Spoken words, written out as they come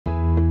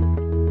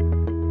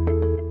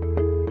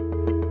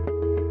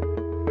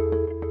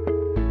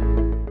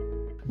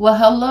Well,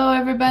 hello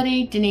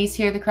everybody. Denise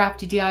here, the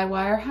Crafty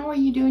DIYer. How are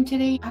you doing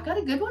today? I got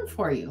a good one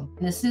for you.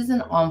 This is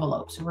an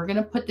envelope. So we're going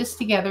to put this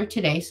together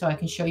today so I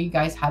can show you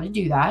guys how to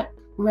do that.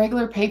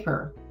 Regular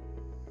paper.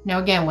 Now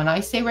again, when I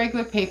say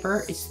regular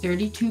paper, it's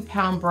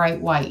 32-pound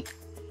bright white.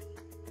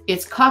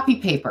 It's copy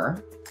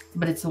paper,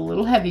 but it's a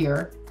little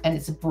heavier and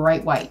it's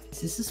bright white.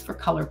 This is for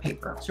color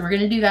paper. So we're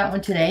going to do that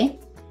one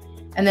today.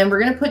 And then we're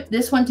going to put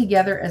this one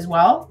together as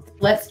well.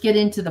 Let's get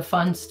into the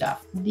fun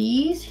stuff.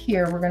 These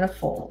here, we're going to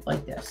fold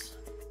like this.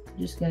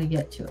 Just going to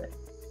get to it.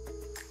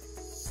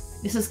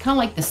 This is kind of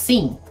like the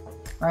seam,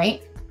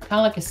 right? Kind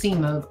of like a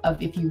seam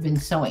of if you've been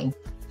sewing.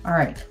 All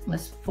right,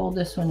 let's fold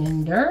this one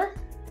in there.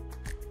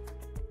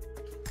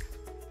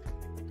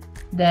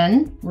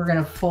 Then we're going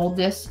to fold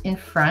this in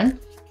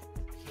front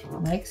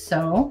like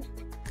so.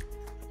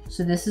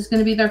 So this is going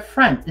to be their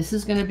front. This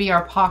is going to be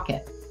our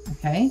pocket,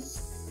 okay?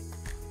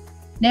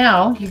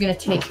 Now you're going to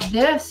take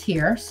this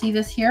here. See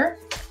this here?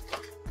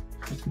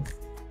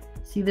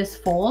 See this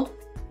fold?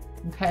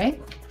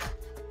 Okay.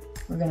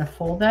 We're going to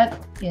fold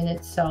that in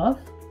itself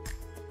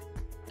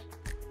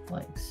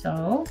like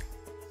so.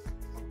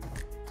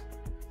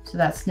 So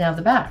that's now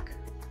the back.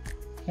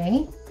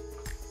 Okay.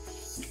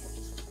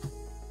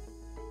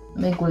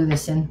 Let me glue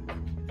this in.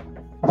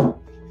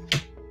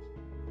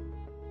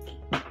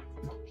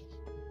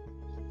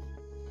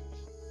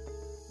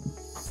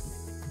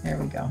 There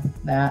we go.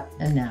 That,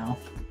 and now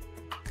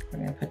we're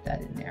going to put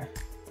that in there.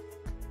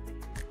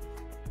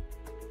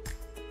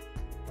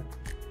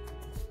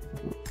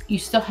 You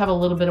still have a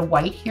little bit of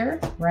white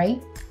here,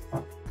 right?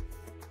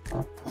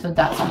 So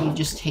that's when you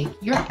just take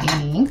your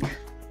ink.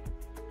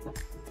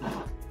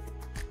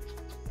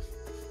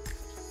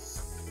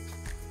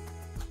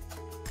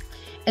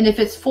 And if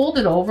it's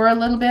folded over a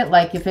little bit,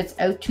 like if it's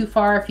out too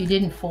far, if you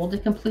didn't fold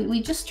it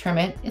completely, just trim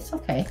it. It's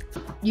okay.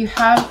 You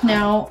have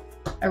now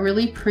a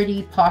really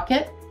pretty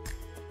pocket.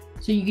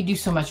 So you could do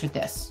so much with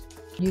this.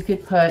 You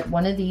could put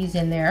one of these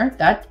in there.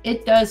 That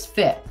it does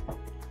fit.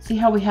 See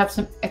how we have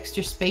some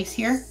extra space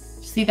here?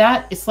 See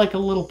that? It's like a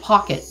little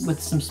pocket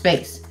with some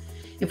space.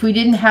 If we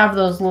didn't have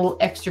those little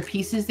extra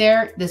pieces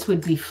there, this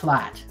would be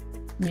flat.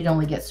 You'd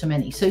only get so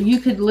many. So you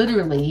could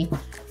literally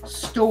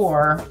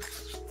store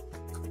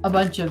a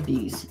bunch of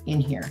these in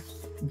here,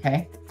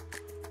 okay?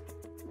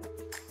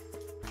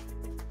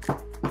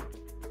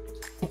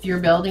 If you're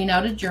building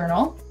out a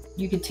journal,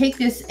 you could take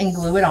this and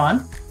glue it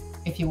on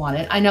if you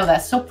wanted. I know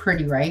that's so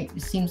pretty, right?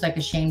 It seems like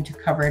a shame to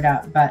cover it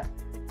up, but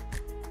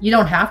you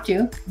don't have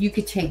to. You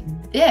could take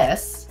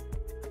this,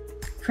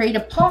 create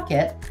a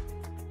pocket,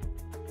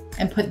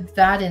 and put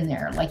that in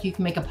there. Like you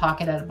can make a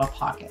pocket out of a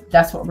pocket.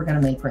 That's what we're going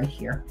to make right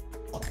here.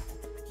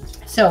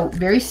 So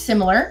very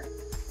similar.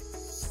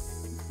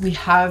 We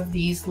have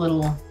these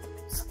little,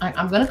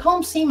 I'm going to call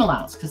them seam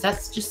allowance because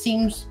that just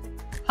seems,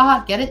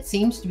 get it?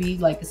 Seems to be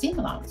like a seam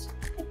allowance.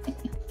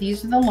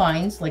 These are the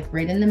lines like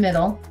right in the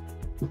middle.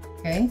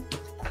 Okay.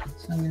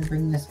 So I'm going to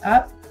bring this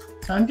up.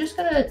 So I'm just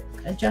going to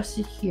adjust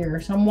it here.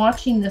 So I'm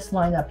watching this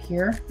line up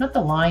here, not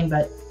the line,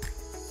 but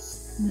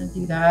I'm going to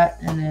do that,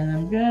 and then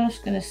I'm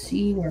just going to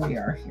see where we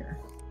are here.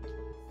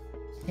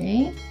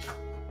 Okay.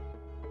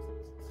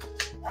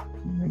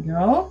 There we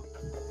go.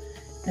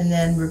 And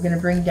then we're going to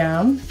bring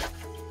down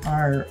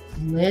our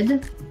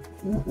lid.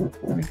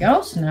 There we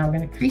go. So now I'm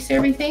going to crease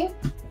everything.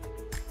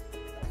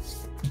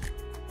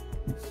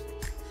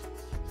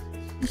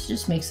 This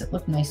just makes it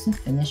look nice and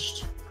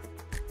finished.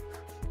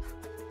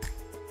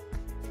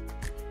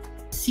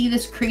 See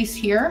this crease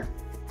here?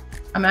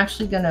 I'm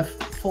actually going to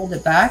fold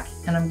it back,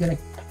 and I'm going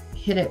to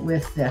hit it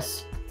with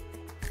this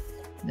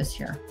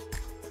here.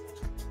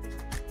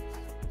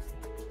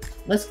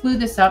 Let's glue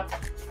this up.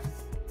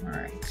 All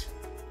right.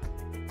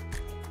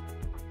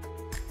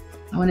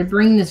 I want to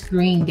bring this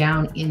green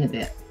down in a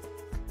bit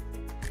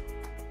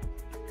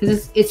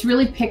because it's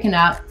really picking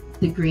up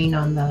the green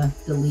on the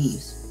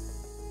leaves.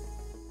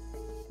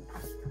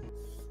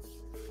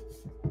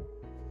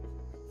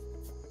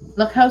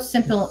 Look how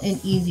simple and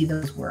easy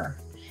those were.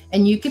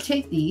 And you could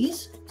take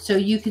these, so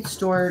you could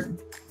store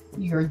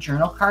your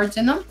journal cards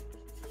in them,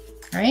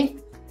 right?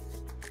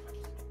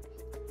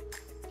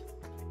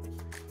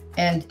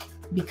 And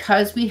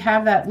because we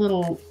have that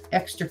little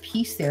extra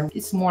piece there,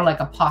 it's more like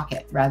a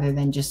pocket rather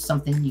than just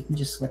something you can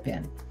just slip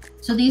in.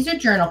 So these are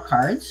journal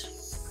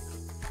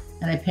cards,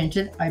 and I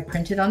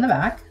printed on the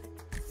back.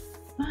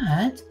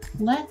 But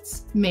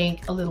let's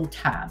make a little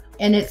tab,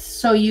 and it's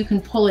so you can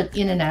pull it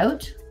in and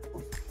out.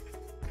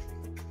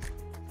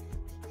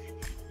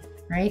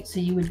 Right?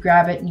 So you would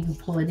grab it and you can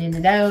pull it in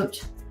and out.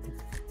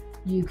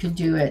 You could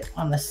do it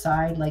on the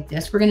side like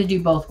this. We're going to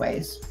do both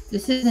ways.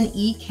 This is an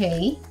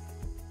EK.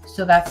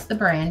 So that's the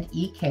brand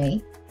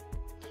EK.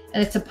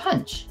 And it's a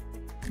punch.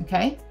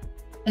 Okay.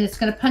 And it's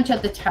going to punch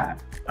out the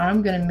tab.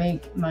 I'm going to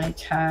make my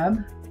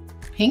tab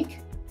pink.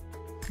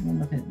 I'm going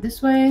to look at it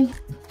this way.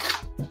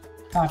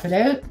 Pop it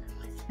out.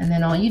 And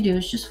then all you do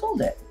is just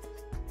fold it.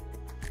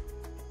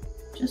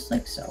 Just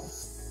like so.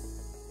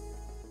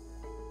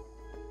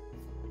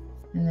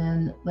 And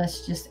then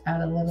let's just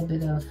add a little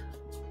bit of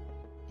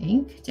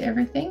ink to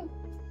everything.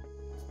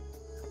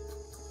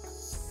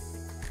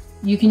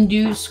 You can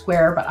do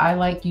square, but I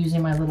like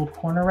using my little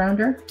corner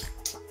rounder.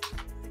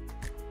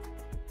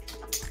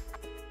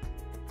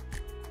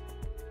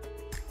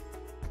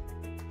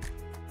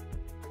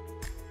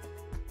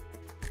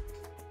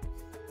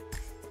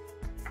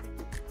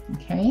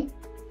 Okay,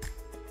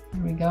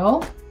 here we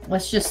go.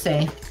 Let's just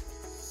say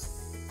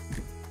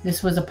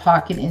this was a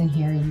pocket in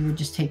here. You would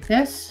just take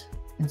this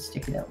and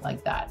stick it out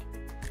like that.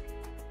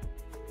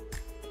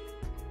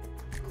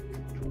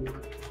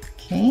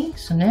 Okay,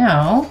 so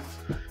now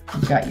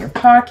you've got your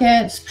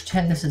pockets.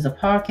 Pretend this is a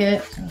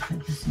pocket. So I'll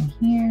put this in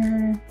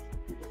here,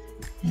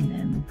 and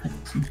then we'll put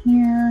this in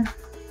here.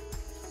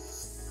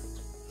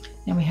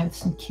 And we have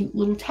some cute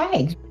little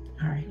tags.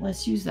 All right,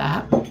 let's use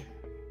that.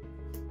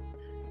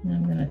 And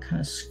I'm gonna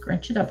kind of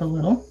scrunch it up a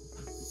little.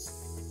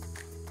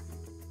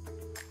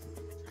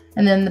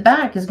 And then the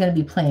back is gonna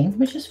be plain,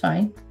 which is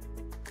fine.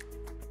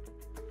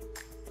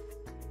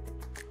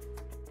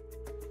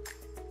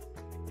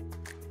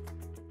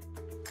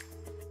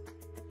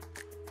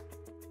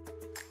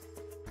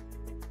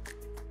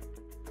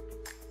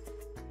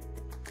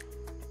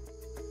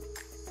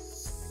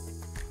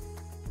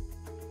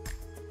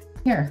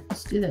 Here,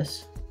 let's do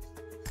this.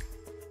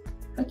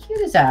 How cute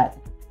is that?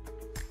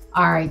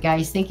 All right,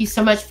 guys, thank you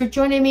so much for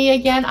joining me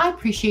again. I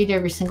appreciate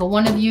every single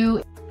one of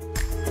you.